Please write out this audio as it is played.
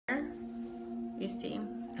you see?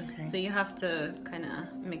 Okay. So you have to kind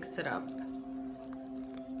of mix it up.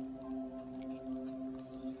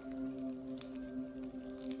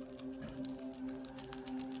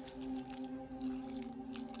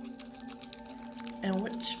 And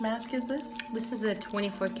which mask is this? This is a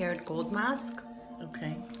 24 karat gold mask.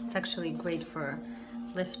 Okay. It's actually great for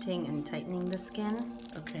lifting and tightening the skin.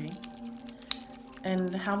 Okay.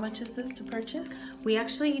 And how much is this to purchase? We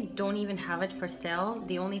actually don't even have it for sale.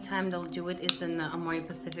 The only time they'll do it is in the Amore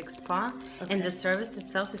Pacific Spa. Okay. And the service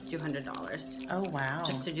itself is $200. Oh, wow.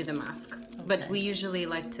 Just to do the mask. Okay. But we usually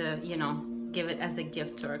like to, you know, give it as a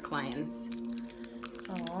gift to our clients.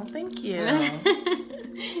 Oh, thank you.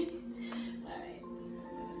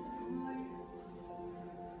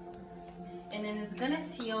 And then it's gonna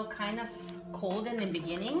feel kind of cold in the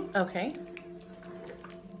beginning. Okay.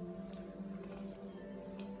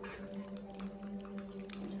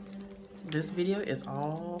 This video is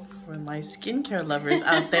all for my skincare lovers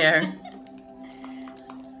out there.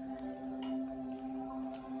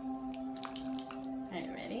 Are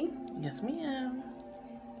you ready? Yes, ma'am.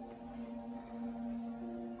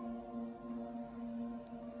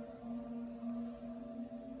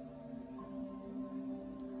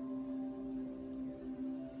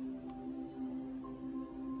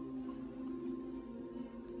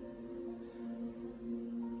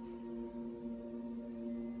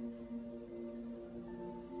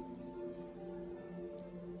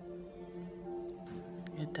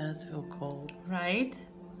 It does feel cold, Right?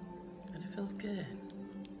 but it feels good.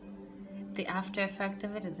 The after effect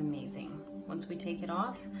of it is amazing. Once we take it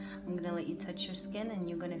off, I'm gonna let you touch your skin and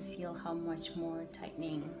you're gonna feel how much more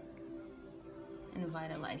tightening and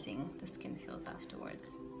vitalizing the skin feels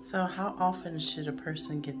afterwards. So how often should a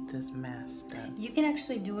person get this mask done? You can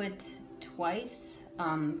actually do it twice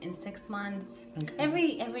in 6 months. Okay.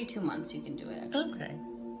 Every 2 months you can do it actually. Okay.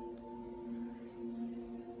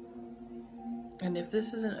 And if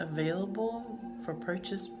this isn't available for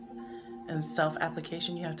purchase and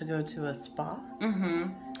self-application, you have to go to a spa? Mm-hmm.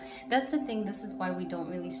 That's the thing. This is why we don't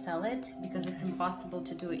really sell it, because it's impossible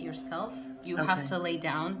to do it yourself. You have to lay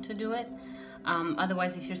down to do it.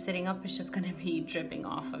 Otherwise, if you're sitting up, it's just going to be dripping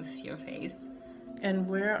off of your face. And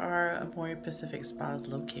where are Amore Pacific Spas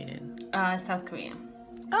located? South Korea.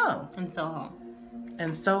 Oh, In Soho.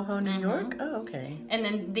 in Soho, New York? Oh, okay. And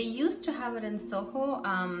then they used to have it in Soho,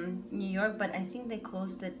 New York, but I think they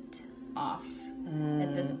closed it off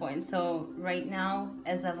at this point. So right now,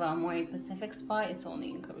 as of Amore Pacific Spa, it's only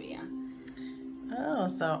in Korea. Oh,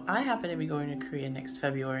 so I happen to be going to Korea next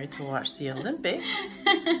February to watch the Olympics.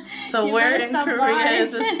 So You where better in stop Korea by.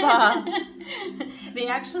 is a spa? They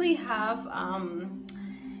actually have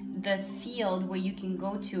the field where you can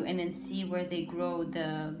go to and then see where they grow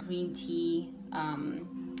the green tea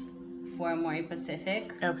for Amore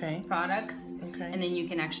Pacific Okay. products. Okay. And then you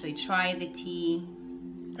can actually try the tea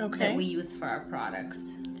that we use for our products.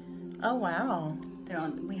 Oh, wow.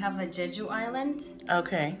 We have a Jeju Island,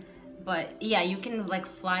 Okay. but yeah, you can like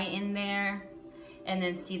fly in there and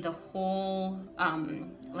then see the whole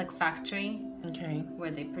like factory Okay.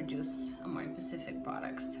 where they produce Amore Pacific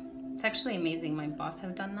products. It's actually amazing. My boss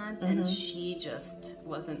have done that, and she just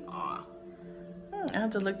was in awe. I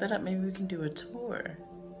have to look that up. Maybe we can do a tour.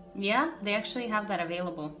 Yeah, they actually have that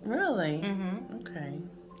available. Really? Okay.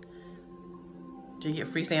 Do you get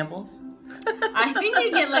free samples? I think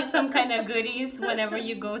you get like some kind of goodies whenever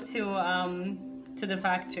you go to the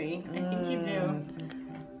factory. I think you do. Okay.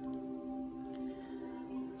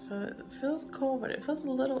 So it feels cold, but it feels a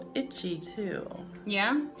little itchy too.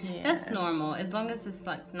 Yeah? Yeah. That's normal. As long as it's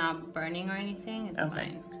like not burning or anything, it's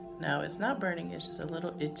fine. No, it's not burning. It's just a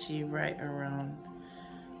little itchy right around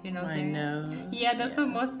Your nose my area? nose. Yeah, that's what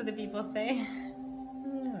most of the people say.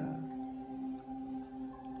 Yeah.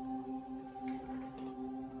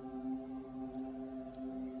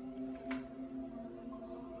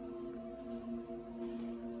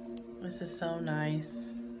 This is so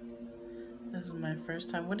nice. This is my first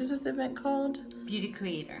time. What is this event called? Beauty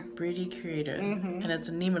Creator. Beauty Creator. And it's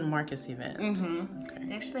a Neiman Marcus event. They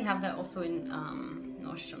Okay. actually have that also in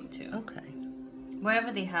Nordstrom too. Okay.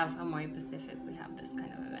 Wherever they have Amore Pacific, we have this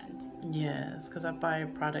kind of event. Yes, because I buy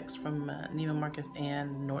products from Neiman Marcus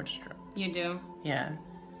and Nordstrom. You do? Yeah.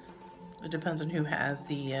 It depends on who has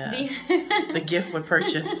the gift with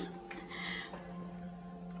purchase.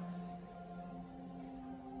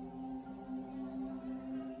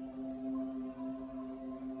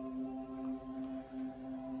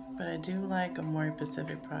 But I do like Amore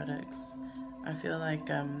Pacific products. I feel like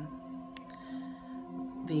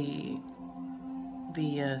the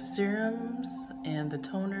serums and the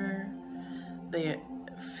toner, they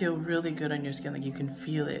feel really good on your skin. Like you can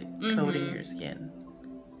feel it coating your skin.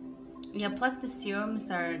 Yeah, plus the serums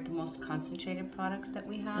are the most concentrated products that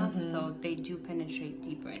we have, so they do penetrate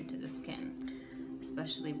deeper into the skin,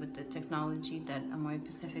 especially with the technology that Amore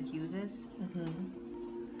Pacific uses.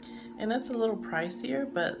 And that's a little pricier,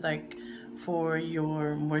 but like for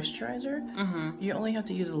your moisturizer, you only have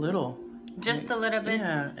to use a little. Just a little bit.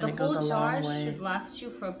 Yeah, the and it goes whole a jar long way. should last you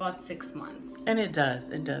for about 6 months. And it does.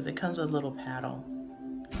 It does. It comes with a little paddle.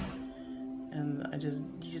 And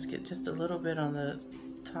you just get just a little bit on the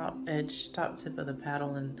top tip of the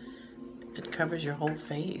paddle, and it covers your whole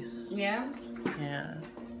face. Yeah? Yeah.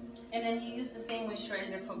 And then you use the same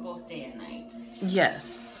moisturizer for both day and night.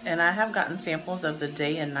 Yes. And I have gotten samples of the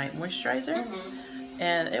day and night moisturizer.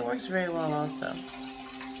 And it works very well also.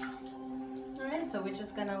 Alright, so we're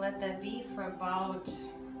just going to let that be for about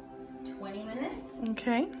 20 minutes.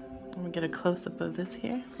 Okay. Let me get a close-up of this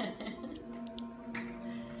here.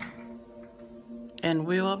 And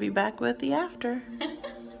we will be back with the after.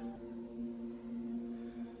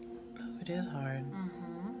 Oh, it is hard.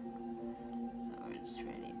 So it's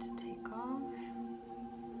ready to take off.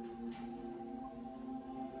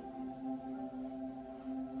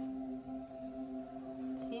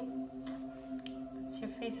 See? That's your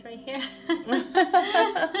face right here.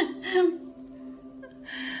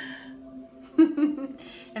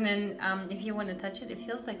 And then if you want to touch it, it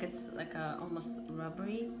feels like it's like a almost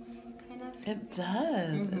rubbery kind of. It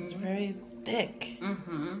does. It's very thick.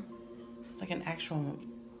 It's like an actual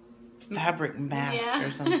fabric mask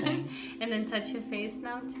or something. And then touch your face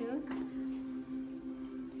now too.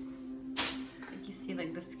 Like you see,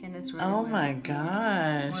 like the skin is really Oh my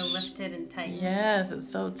gosh. more lifted and tight. Yes, it's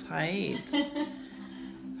so tight.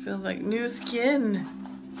 Feels like new skin.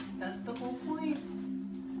 That's the whole point.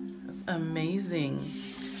 That's amazing.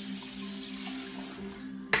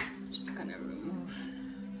 Just gonna remove.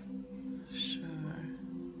 Sure.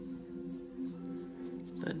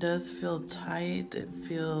 So it does feel tight. It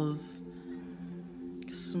feels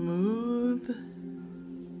smooth.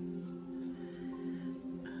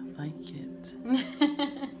 I like it.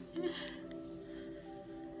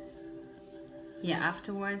 Yeah,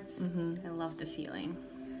 afterwards, I love the feeling.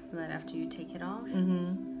 Right after you take it off.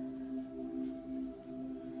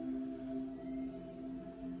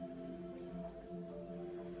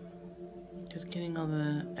 Just getting all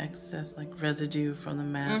the excess like residue from the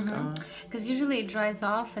mask off. Because usually it dries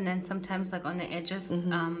off, and then sometimes like on the edges, it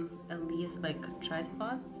leaves like dry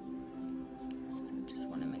spots. So we just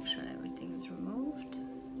want to make sure everything is removed.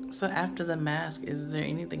 So after the mask, is there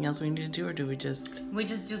anything else we need to do, or do we just... We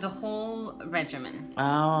just do the whole regimen.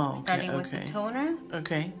 Oh, okay, Starting with the toner.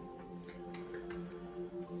 Okay.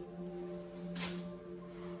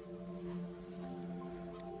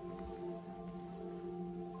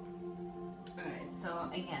 Alright, so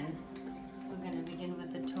again, we're going to begin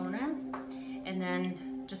with the toner. And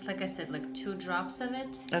then, just like I said, like 2 drops of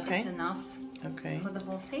it is enough for the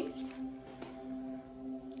whole face.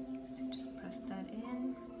 So just press that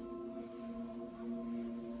in.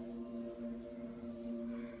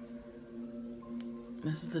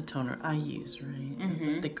 This is the toner I use, right? It's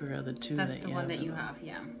the thicker of the two. That's the one that you have,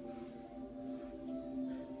 yeah.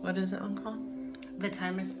 What is that one called? The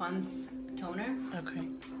Time Response Toner. Okay.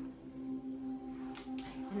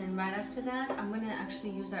 And then right after that, I'm going to actually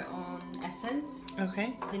use our own essence.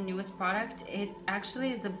 Okay. It's the newest product. It actually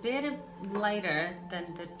is a bit lighter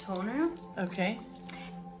than the toner. Okay.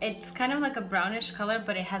 It's kind of like a brownish color,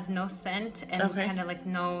 but it has no scent and kind of like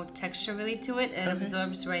no texture really to it. It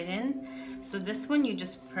absorbs right in. So this one, you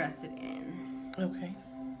just press it in. Okay.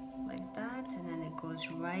 Like that, and then it goes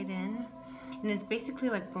right in. And it's basically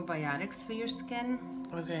like probiotics for your skin.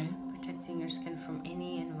 Okay. Protecting your skin from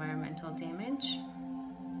any environmental damage.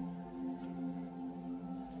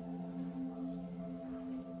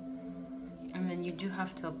 And then you do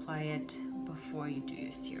have to apply it before you do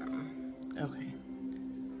your serum. Okay.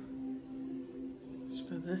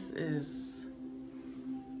 So this is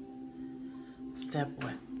step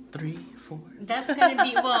what? 3, 4? That's gonna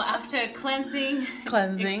be, well, after cleansing,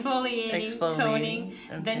 exfoliating, toning,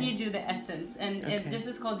 then you do the essence. And this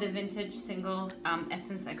is called the Vintage Single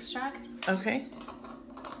Essence Extract. Okay.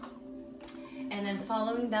 And then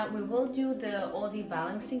following that, we will do the Oldie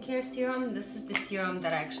Balancing Care Serum. This is the serum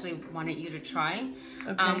that I actually wanted you to try.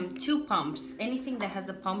 Okay. 2 pumps. Anything that has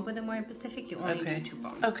a pump with Amore Pacific, you only do 2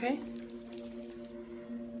 pumps. Okay.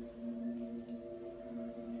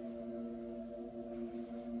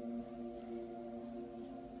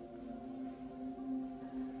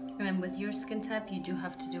 And then with your skin type, you do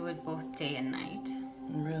have to do it both day and night.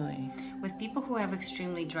 Really? With people who have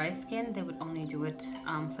extremely dry skin, they would only do it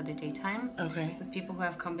for the daytime. Okay. With people who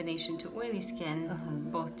have combination to oily skin,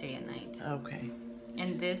 both day and night. Okay.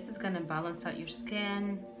 And this is going to balance out your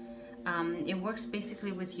skin. It works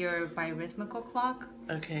basically with your biorhythmical clock.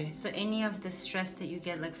 Okay. So any of the stress that you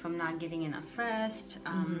get, like from not getting enough rest,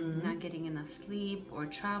 not getting enough sleep, or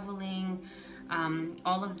traveling,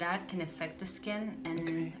 all of that can affect the skin,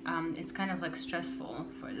 and it's kind of like stressful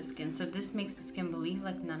for the skin. So this makes the skin believe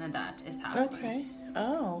like none of that is happening. Okay.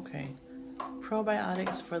 Oh, okay.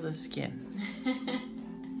 Probiotics for the skin.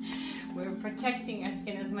 We're protecting our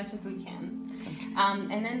skin as much as we can.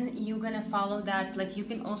 And then you're gonna follow that, like you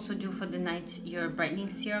can also do for the night your brightening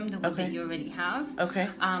serum, the one that you already have. Okay.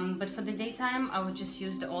 But for the daytime, I would just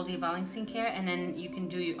use the All Day Balancing Care, and then you can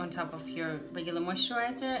do on top of your regular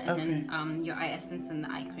moisturizer, and then your eye essence and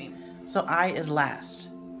the eye cream. So eye is last.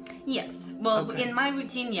 Yes. Well, in my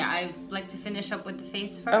routine, yeah, I like to finish up with the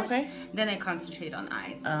face first. Okay. Then I concentrate on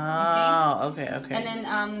eyes. Oh, okay. And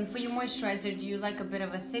then for your moisturizer, do you like a bit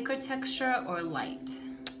of a thicker texture or light?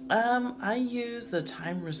 I use the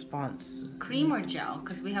time response. Cream or gel?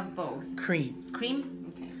 Because we have both. Cream.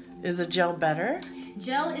 Cream? Okay. Is the gel better?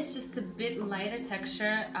 Gel is just a bit lighter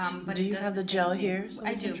texture. But do you have the gel here? So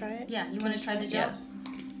I do. Try it? Yeah. You want to try the gel? Yes.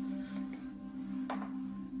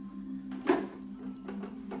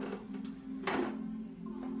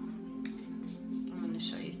 I'm going to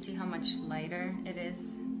show you. See how much lighter it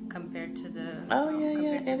is compared to the. Oh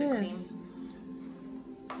yeah, it is. Cream.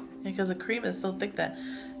 Because the cream is so thick that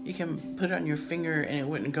you can put it on your finger and it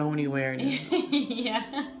wouldn't go anywhere. Yeah.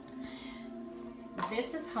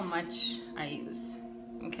 This is how much I use.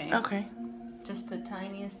 Okay. Okay. Just the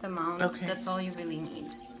tiniest amount. Okay. That's all you really need.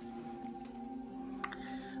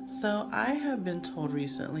 So I have been told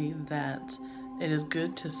recently that it is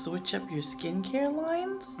good to switch up your skincare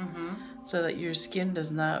lines so that your skin does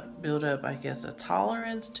not build up, I guess, a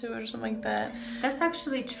tolerance to it or something like that. That's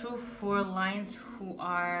actually true for lines who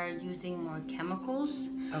are using more chemicals.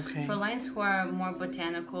 Okay. For lines who are more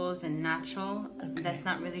botanicals and natural, that's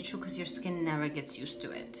not really true because your skin never gets used to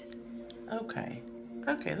it. Okay.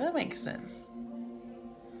 Okay, that makes sense.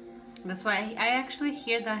 That's why I actually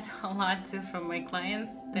hear that a lot too from my clients.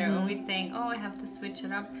 They're always saying, "Oh, I have to switch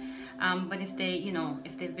it up." But if they,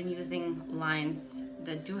 if they've been using lines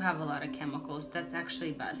that do have a lot of chemicals, that's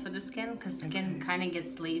actually bad for the skin because skin kind of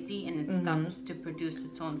gets lazy and it stops to produce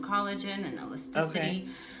its own collagen and elasticity.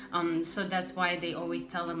 So that's why they always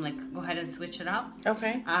tell them, like, go ahead and switch it up.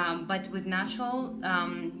 Okay. But with natural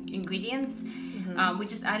ingredients, we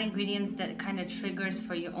just add ingredients that kind of triggers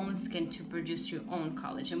for your own skin to produce your own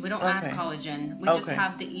collagen. We don't add collagen. We just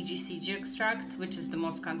have the EGCG extract, which is the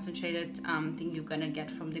most concentrated thing you're going to get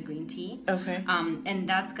from the green tea. Okay. And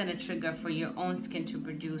that's going to trigger for your own skin to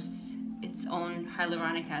produce its own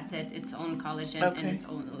hyaluronic acid, its own collagen, and its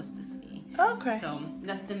own elasticity. Okay. So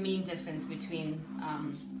that's the main difference between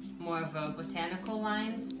more of a botanical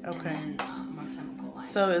lines and then more chemical lines.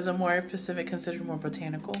 So is Amore Pacific considered more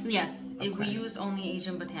botanical? Yes, we use only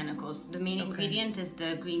Asian botanicals. The main ingredient is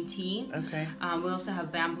the green tea. Okay. We also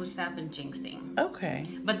have bamboo sap and ginseng. Okay.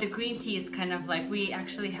 But the green tea is kind of like, we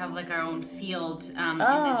actually have like our own field in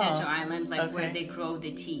the Jeju Island, like where they grow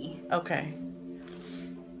the tea. Okay.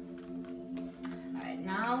 All right,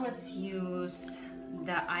 now let's use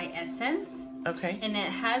the eye essence. Okay. And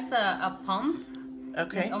it has a pump.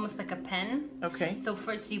 Okay. It's almost like a pen. Okay. So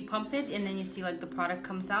first you pump it and then you see like the product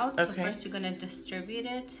comes out. So first you're gonna distribute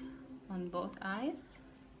it on both eyes.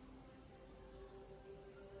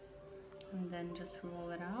 And then just roll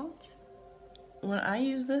it out. When I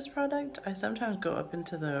use this product, I sometimes go up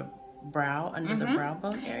into the brow, under the brow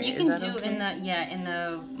bone area. You can do in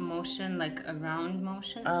the motion, like a round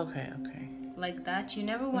motion. Okay, okay. Like that. You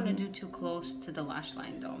never want to do too close to the lash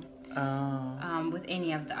line though. Oh. With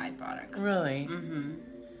any of the eye products. Really?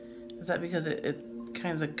 Is that because it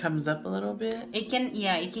kind of comes up a little bit? It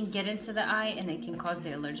can get into the eye and it can cause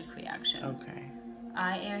the allergic reaction. Okay.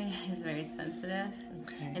 Eye area is very sensitive.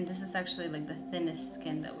 Okay. And this is actually like the thinnest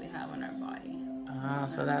skin that we have on our body. Ah,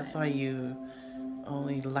 so that's why you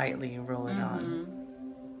only lightly roll it on.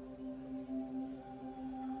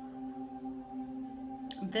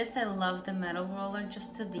 This, I love the metal roller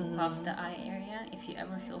just to depuff the eye area. If you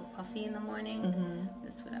ever feel puffy in the morning,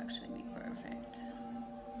 this would actually be perfect.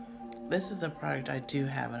 This is a product I do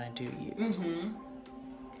have and I do use.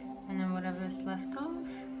 And then whatever is left off,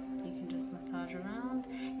 you can just massage around.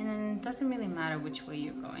 And then it doesn't really matter which way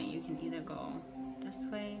you're going. You can either go this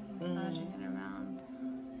way, massaging it around,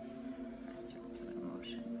 or circular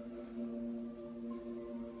motion.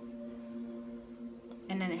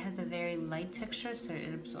 And then it has a very light texture, so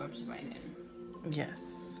it absorbs right in.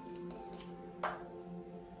 Yes.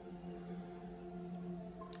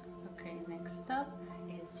 Okay, next up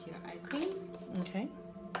is your eye cream. Okay.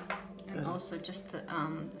 And also just the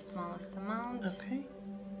smallest amount. Okay.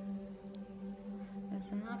 That's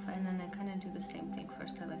enough. And then I kind of do the same thing.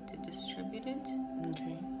 First I like to distribute it.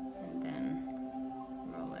 Okay. And then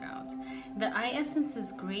roll it out. The eye essence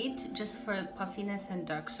is great just for puffiness and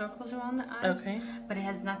dark circles around the eyes. Okay. But it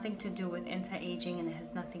has nothing to do with anti-aging, and it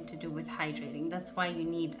has nothing to do with hydrating. That's why you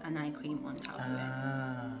need an eye cream on top of it.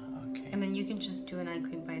 Ah, okay. And then you can just do an eye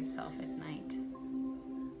cream by itself at night.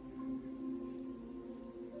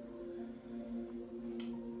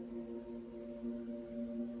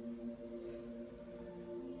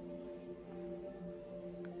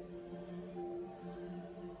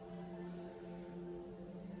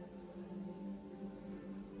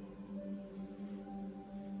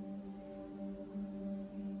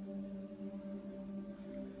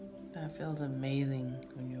 That feels amazing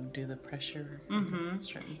when you do the pressure. Mm-hmm.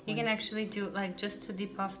 Certain You can points. actually do, like, just to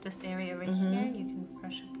deep off this area right here, you can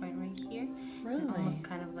pressure point right here. Really? And almost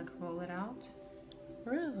kind of like roll it out.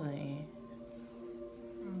 Really?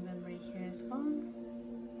 And then right here as well.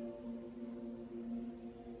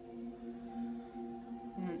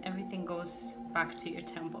 And then everything goes back to your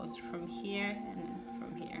temples from here and then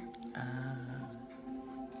from here. Ah.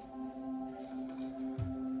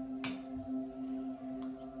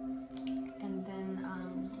 And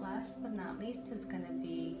then last but not least is going to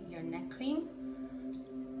be your neck cream.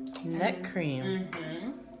 Neck cream.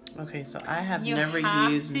 Mm-hmm. Okay, so I have You never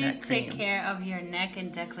have used to neck cream. take care of your neck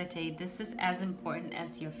and décolleté. This is as important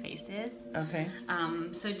as your face is. Okay.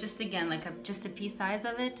 So just again, like just a pea size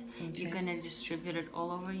of it, Okay. you're gonna distribute it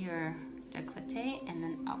all over your décolleté and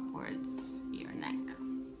then upwards your neck.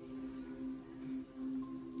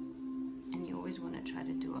 And you always want to try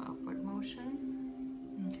to do an upward motion.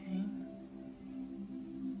 Okay.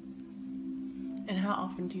 And how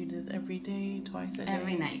often do you do this? Every day, twice a day?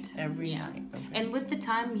 Every night. Every Yeah. night. Okay. And with the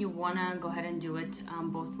time, you want to go ahead and do it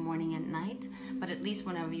both morning and night. But at least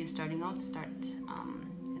whenever you're starting out, start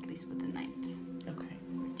at least with the night Okay.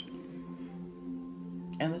 routine.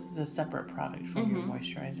 And this is a separate product from your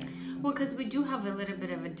moisturizer. Well, because we do have a little bit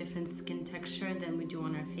of a different skin texture than we do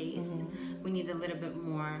on our face. We need a little bit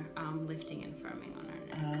more lifting and firming on our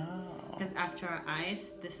neck. Oh. Because after our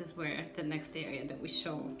eyes, this is where the next area that we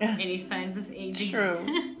show any signs of aging. True.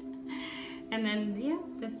 And then, yeah,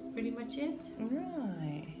 that's pretty much it.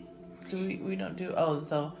 Really? We don't do,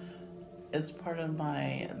 so it's part of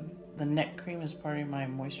the neck cream is part of my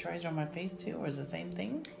moisturizer on my face too, or is it the same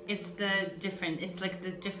thing? It's like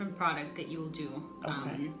the different product that you'll do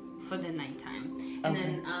for the nighttime. And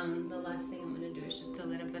then the last thing I'm going to do is just a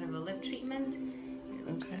little bit of a lip treatment. Your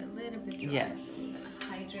lips are a little bit dry. Yes. So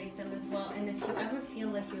I'm going to hydrate them as well. And if you ever feel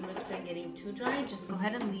like your lips are getting too dry, just go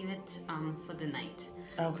ahead and leave it for the night.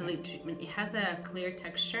 Okay. The lip treatment. It has a clear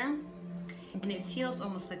texture and it feels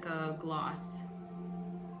almost like a gloss.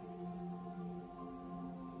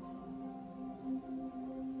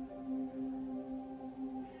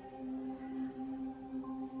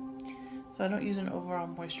 So I don't use an overall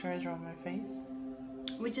moisturizer on my face?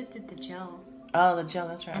 We just did the gel. Oh, the gel,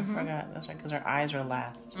 that's right. I forgot. That's right, because our eyes are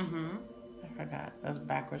last. Mm-hmm. I forgot. That's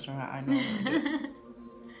backwards from how I normally do it.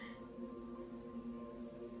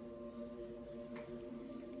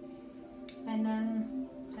 And then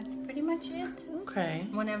that's pretty much it. Okay.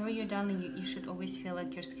 Whenever you're done, you should always feel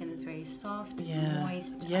like your skin is very soft, Yeah.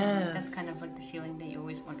 moist. Yes. That's kind of like the feeling that you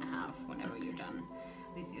always want to have whenever you're done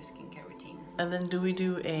with your skincare routine. And then do we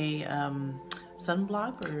do a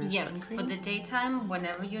sunblock or Yes, sun cream? for the daytime,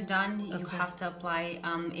 whenever you're done, you Okay. have to apply,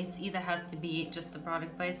 it either has to be just the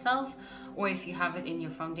product by itself, or if you have it in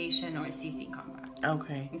your foundation or a CC compact.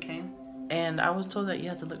 Okay. Okay? And I was told that you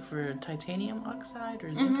have to look for titanium oxide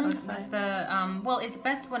or zinc That's oxide. the, well, it's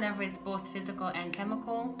best whenever it's both physical and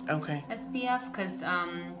chemical. Okay. SPF, because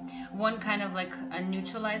one kind of like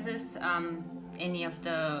neutralizes any of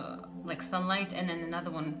the like sunlight, and then another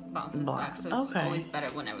one bounces back. So it's Okay. always better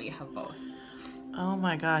whenever you have both. Oh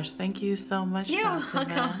my gosh! Thank you so much, You're Fatima.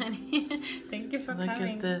 welcome, honey. Thank you for Look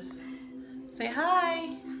coming. at this. Say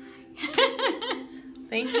hi.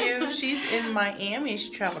 Thank you. She's in Miami. She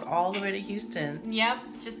traveled all the way to Houston. Yep,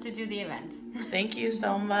 just to do the event. Thank you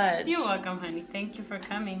so much. You're welcome, honey. Thank you for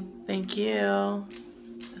coming. Thank you.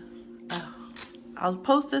 Oh, I'll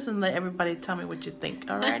post this and let everybody tell me what you think.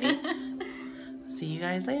 Alrighty. See you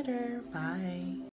guys later. Bye.